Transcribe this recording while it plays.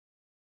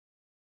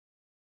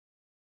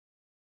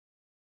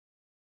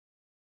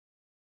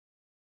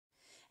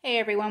Hey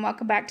everyone,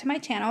 welcome back to my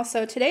channel.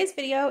 So today's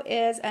video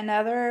is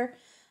another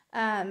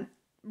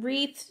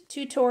wreath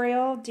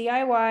tutorial,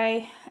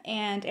 DIY,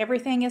 and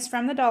everything is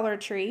from the Dollar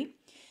Tree.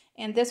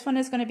 And this one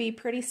is going to be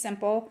pretty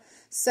simple.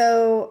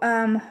 So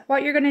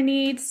what you're going to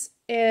need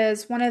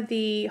is one of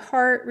the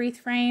heart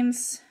wreath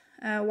frames,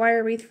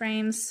 wire wreath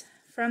frames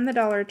from the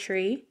Dollar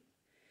Tree.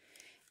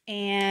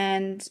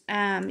 And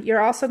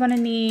you're also going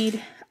to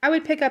need, I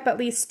would pick up at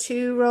least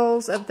 2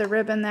 rolls of the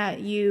ribbon that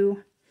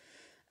you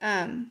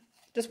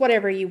just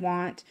whatever you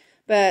want.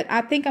 But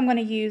I think I'm going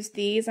to use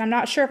these. I'm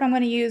not sure if I'm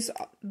going to use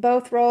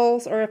both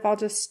rolls or if I'll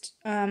just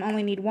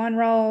only need 1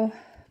 roll.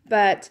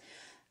 But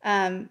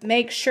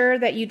make sure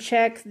that you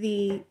check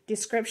the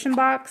description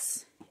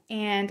box,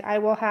 and I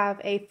will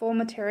have a full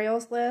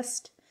materials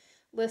list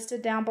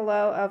listed down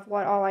below of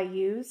what all I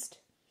used.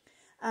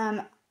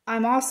 I'm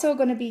also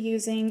going to be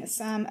using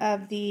some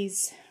of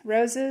these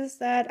roses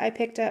that I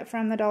picked up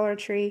from the Dollar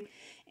Tree,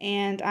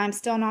 and I'm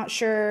still not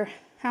sure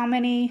how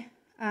many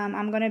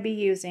I'm going to be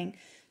using,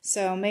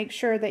 so make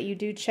sure that you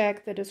do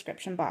check the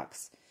description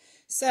box.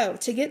 So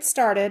to get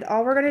started,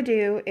 all we're going to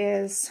do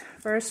is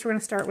first we're going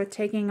to start with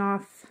taking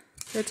off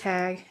the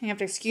tag. You have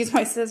to excuse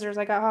my scissors,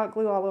 I got hot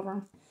glue all over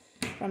them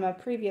from a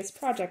previous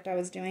project I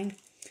was doing.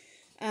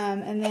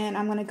 And then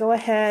I'm going to go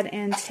ahead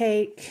and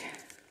take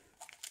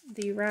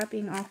the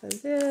wrapping off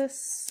of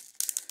this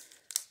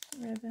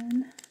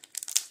ribbon.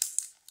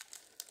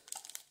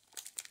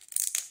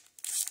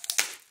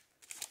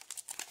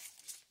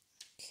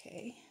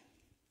 Okay.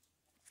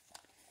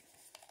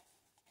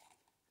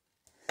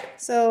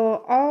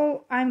 So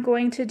all I'm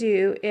going to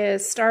do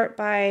is start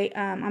by,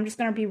 I'm just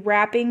going to be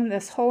wrapping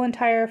this whole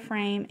entire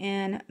frame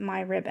in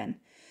my ribbon.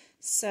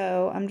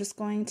 So I'm just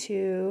going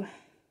to,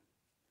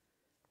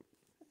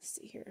 let's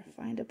see here,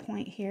 find a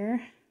point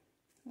here.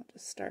 I'll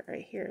just start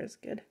right here is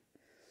good.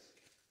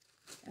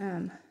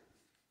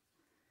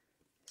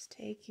 Just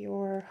take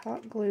your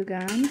hot glue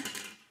gun.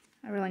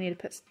 I really need to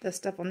put this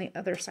stuff on the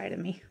other side of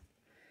me.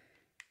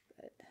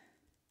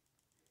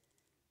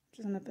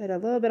 Just going to put a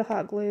little bit of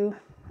hot glue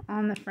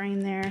on the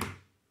frame there,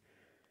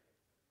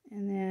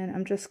 and then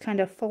I'm just kind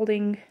of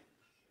folding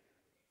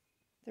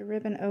the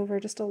ribbon over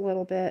just a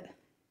little bit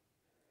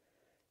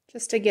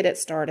just to get it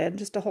started,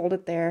 just to hold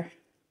it there.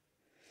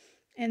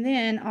 And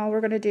then all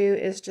we're going to do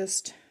is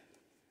just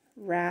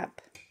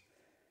wrap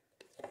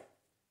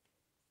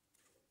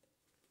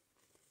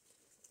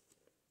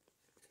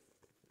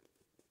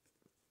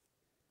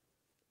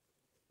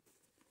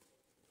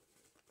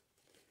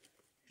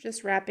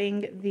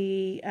wrapping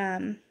the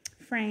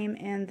frame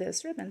and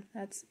this ribbon.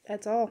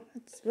 That's all.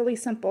 It's really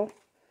simple.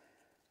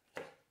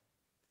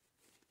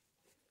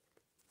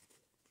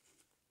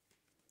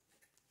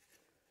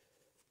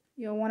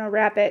 You'll want to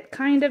wrap it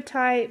kind of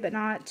tight, but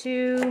not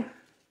too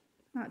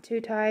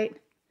tight.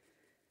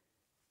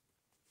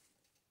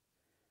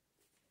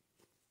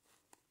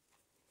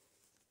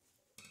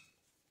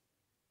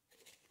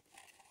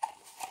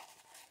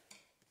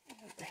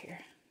 Over here.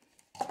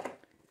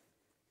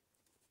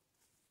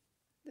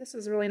 This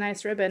is a really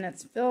nice ribbon.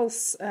 It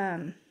feels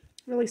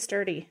really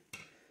sturdy.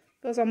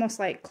 Feels almost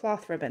like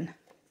cloth ribbon.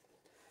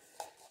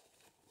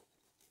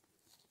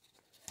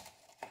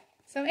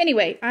 So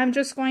anyway, I'm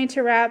just going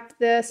to wrap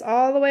this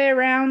all the way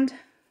around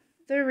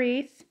the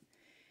wreath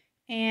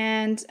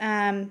and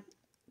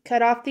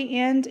cut off the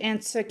end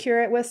and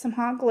secure it with some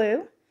hot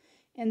glue.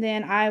 And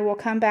then I will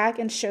come back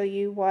and show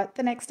you what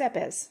the next step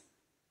is.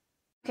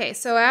 Okay,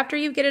 so after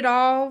you get it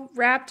all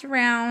wrapped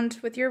around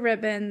with your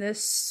ribbon,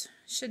 this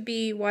should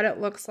be what it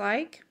looks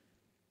like.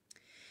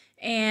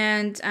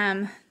 And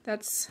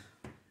this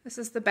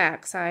is the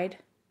back side.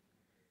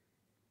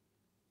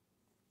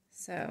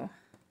 So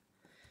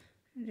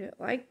do it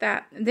like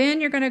that.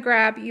 Then you're going to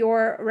grab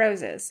your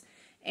roses.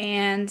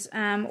 And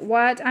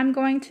what I'm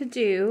going to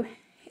do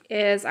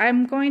is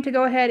I'm going to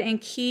go ahead and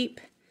keep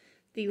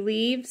the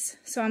leaves.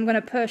 So I'm going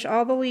to push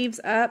all the leaves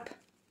up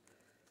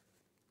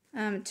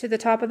to the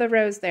top of the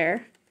rose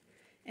there.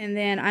 And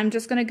then I'm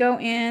just going to go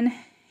in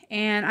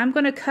and I'm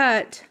going to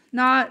cut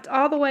not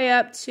all the way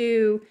up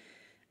to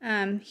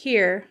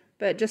here,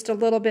 but just a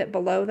little bit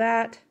below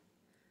that.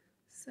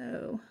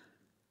 So,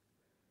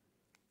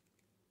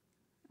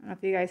 I don't know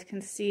if you guys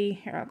can see.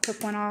 Here, I'll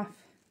clip one off.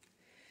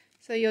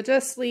 So you'll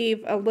just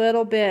leave a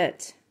little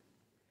bit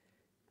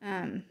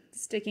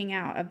sticking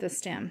out of the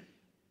stem.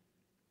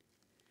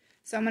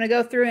 So I'm going to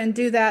go through and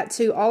do that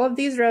to all of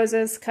these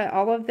roses, cut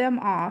all of them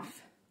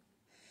off.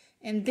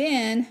 And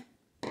then,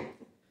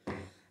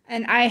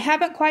 and I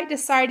haven't quite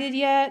decided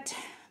yet,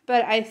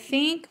 but I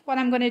think what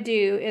I'm going to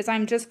do is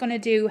I'm just going to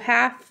do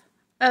half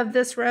of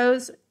this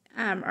rose,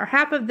 or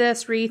half of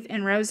this wreath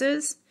in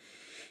roses.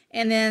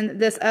 And then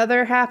this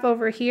other half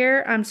over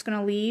here, I'm just going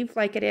to leave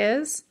like it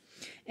is.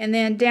 And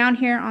then down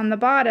here on the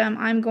bottom,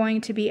 I'm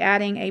going to be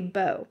adding a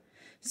bow.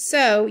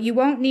 So you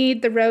won't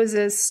need the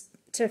roses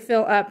to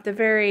fill up the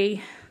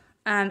very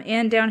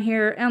end down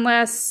here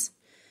unless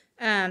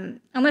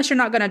you're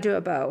not going to do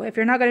a bow. If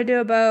you're not going to do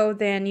a bow,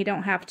 then you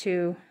don't have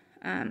to,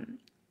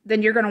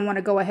 then you're going to want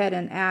to go ahead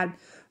and add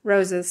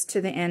roses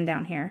to the end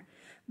down here.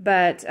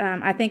 but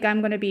I think I'm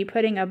going to be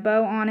putting a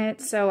bow on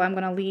it, so I'm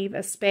going to leave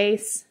a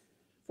space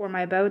for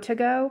my bow to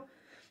go.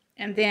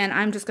 And then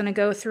I'm just going to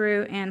go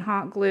through and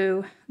hot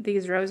glue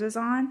these roses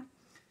on.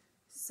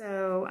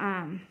 So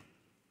let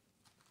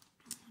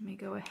me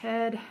go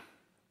ahead.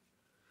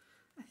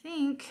 I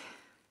think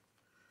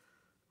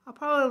I'll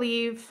probably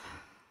leave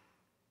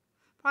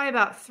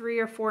about 3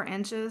 or 4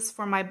 inches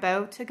for my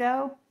bow to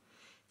go.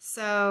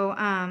 So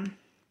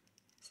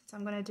since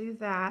I'm going to do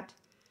that,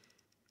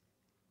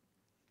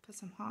 put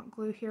some hot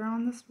glue here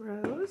on this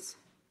rose.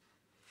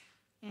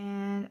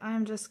 And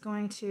I'm just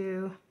going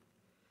to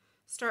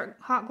start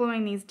hot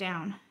gluing these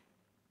down.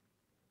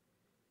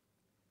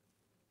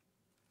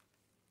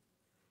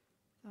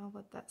 I'll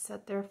let that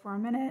sit there for a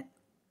minute.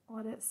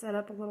 Let it set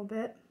up a little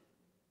bit.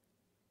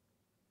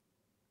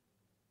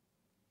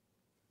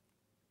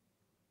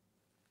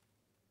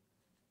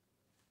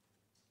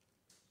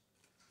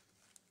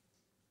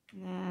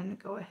 And then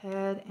go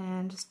ahead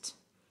and just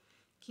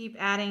keep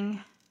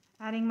adding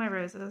my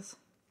roses.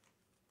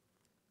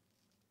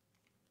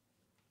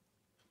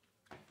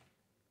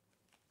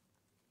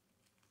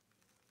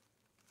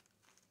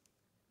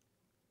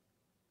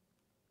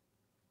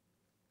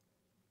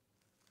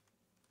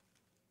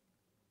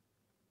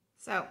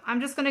 So I'm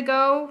just going to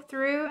go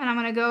through and I'm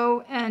going to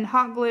go and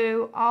hot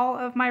glue all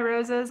of my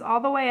roses all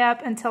the way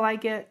up until I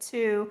get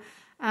to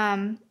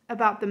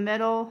about the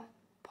middle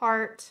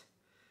part,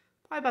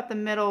 probably about the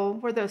middle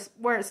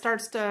where it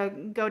starts to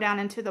go down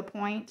into the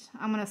point.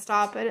 I'm going to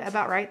stop it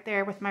about right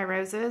there with my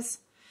roses.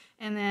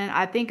 And then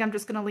I think I'm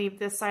just going to leave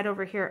this side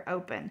over here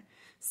open.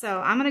 So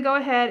I'm going to go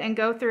ahead and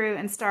go through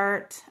and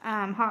start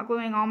hot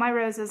gluing all my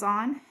roses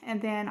on,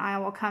 and then I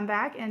will come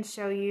back and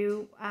show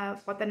you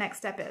what the next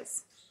step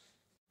is.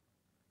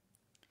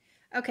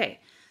 Okay,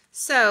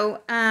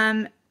 so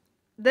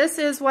this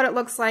is what it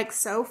looks like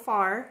so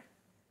far,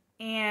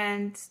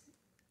 and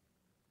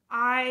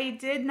I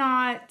did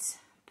not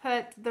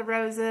put the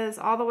roses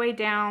all the way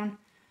down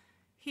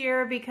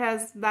here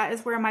because that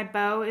is where my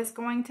bow is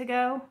going to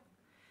go.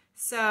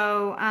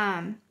 So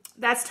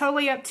that's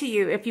totally up to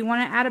you. If you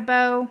want to add a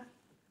bow,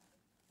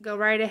 go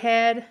right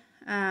ahead.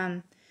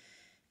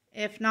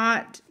 If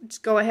not,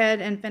 just go ahead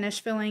and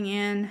finish filling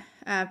in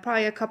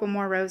probably a couple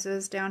more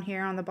roses down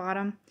here on the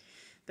bottom.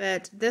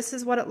 But this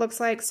is what it looks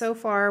like so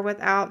far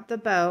without the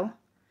bow.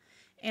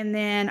 And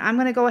then I'm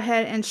going to go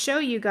ahead and show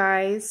you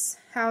guys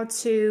how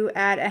to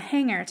add a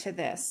hanger to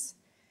this.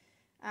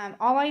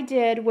 All I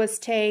did was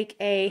take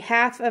a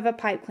half of a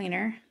pipe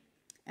cleaner.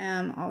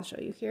 I'll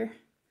show you here.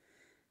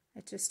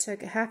 I just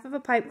took a half of a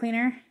pipe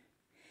cleaner,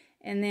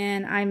 and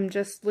then I'm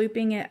just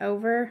looping it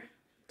over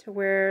to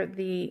where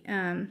the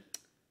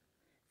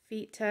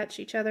feet touch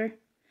each other.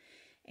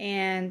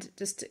 And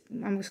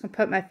I'm just going to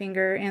put my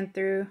finger in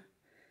through.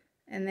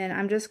 And then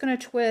I'm just going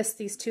to twist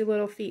these two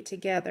little feet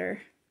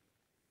together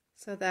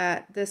so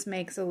that this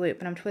makes a loop.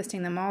 And I'm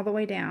twisting them all the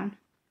way down.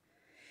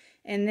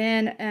 And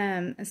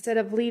then instead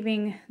of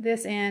leaving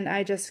this end,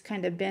 I just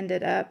kind of bend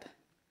it up.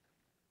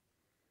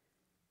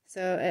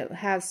 So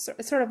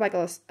it's sort of like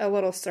a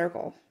little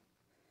circle.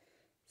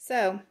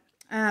 So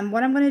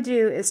what I'm going to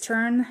do is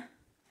turn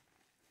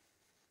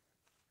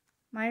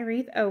my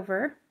wreath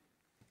over.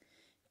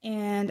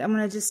 And I'm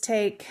going to just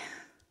take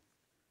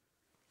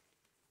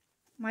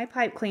my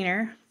pipe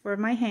cleaner for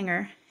my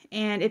hanger,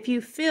 and if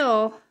you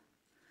feel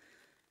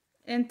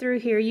in through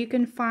here, you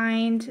can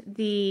find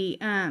the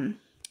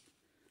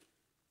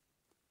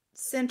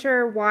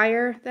center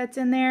wire that's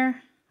in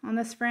there on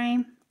this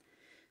frame.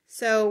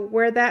 So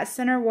where that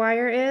center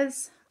wire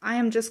is, I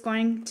am just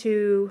going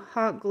to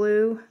hot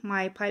glue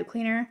my pipe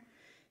cleaner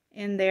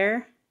in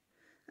there,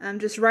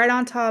 just right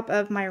on top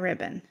of my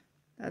ribbon.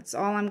 That's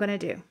all I'm going to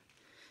do.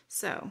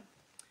 So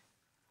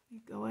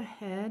go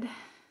ahead.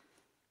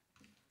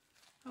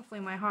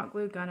 Hopefully my hot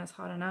glue gun is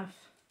hot enough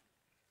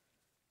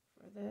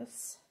for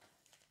this.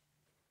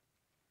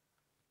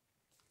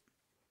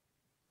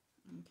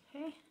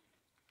 Okay.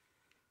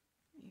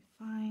 Let me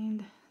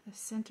find the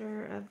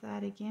center of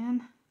that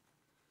again.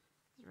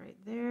 It's right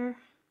there.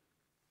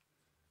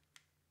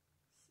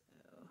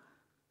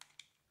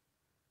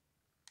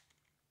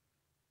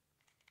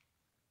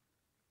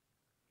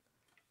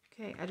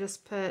 Okay, I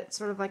just put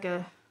sort of like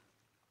a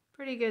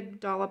pretty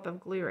good dollop of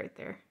glue right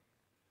there.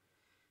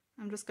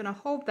 I'm just going to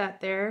hold that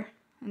there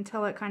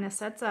until it kind of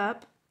sets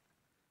up.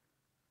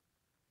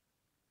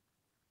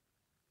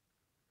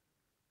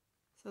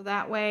 So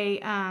that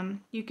way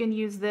you can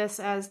use this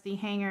as the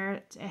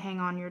hanger to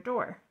hang on your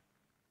door.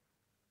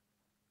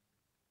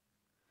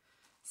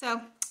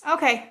 So,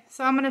 okay,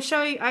 so I'm going to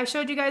show you, I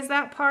showed you guys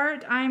that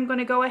part. I'm going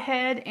to go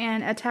ahead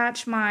and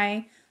attach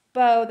my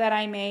bow that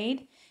I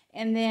made.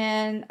 And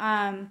then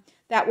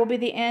that will be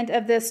the end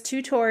of this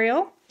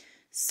tutorial.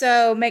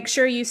 So make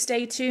sure you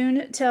stay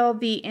tuned till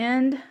the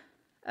end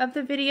of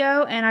the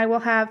video, and I will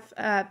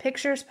have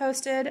pictures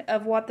posted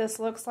of what this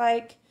looks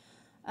like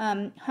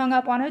hung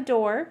up on a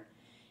door.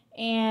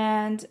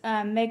 And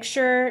make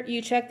sure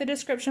you check the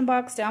description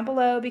box down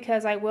below,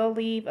 because I will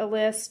leave a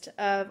list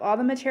of all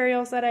the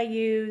materials that I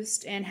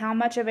used and how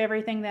much of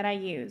everything that I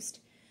used.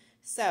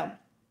 So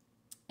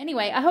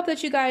anyway, I hope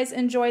that you guys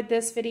enjoyed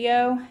this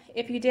video.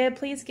 If you did,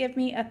 please give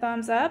me a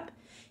thumbs up.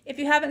 If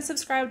you haven't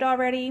subscribed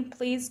already,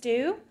 please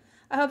do.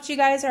 I hope you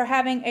guys are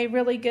having a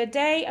really good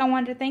day. I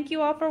wanted to thank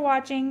you all for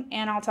watching,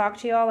 and I'll talk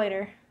to you all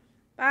later.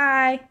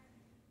 Bye!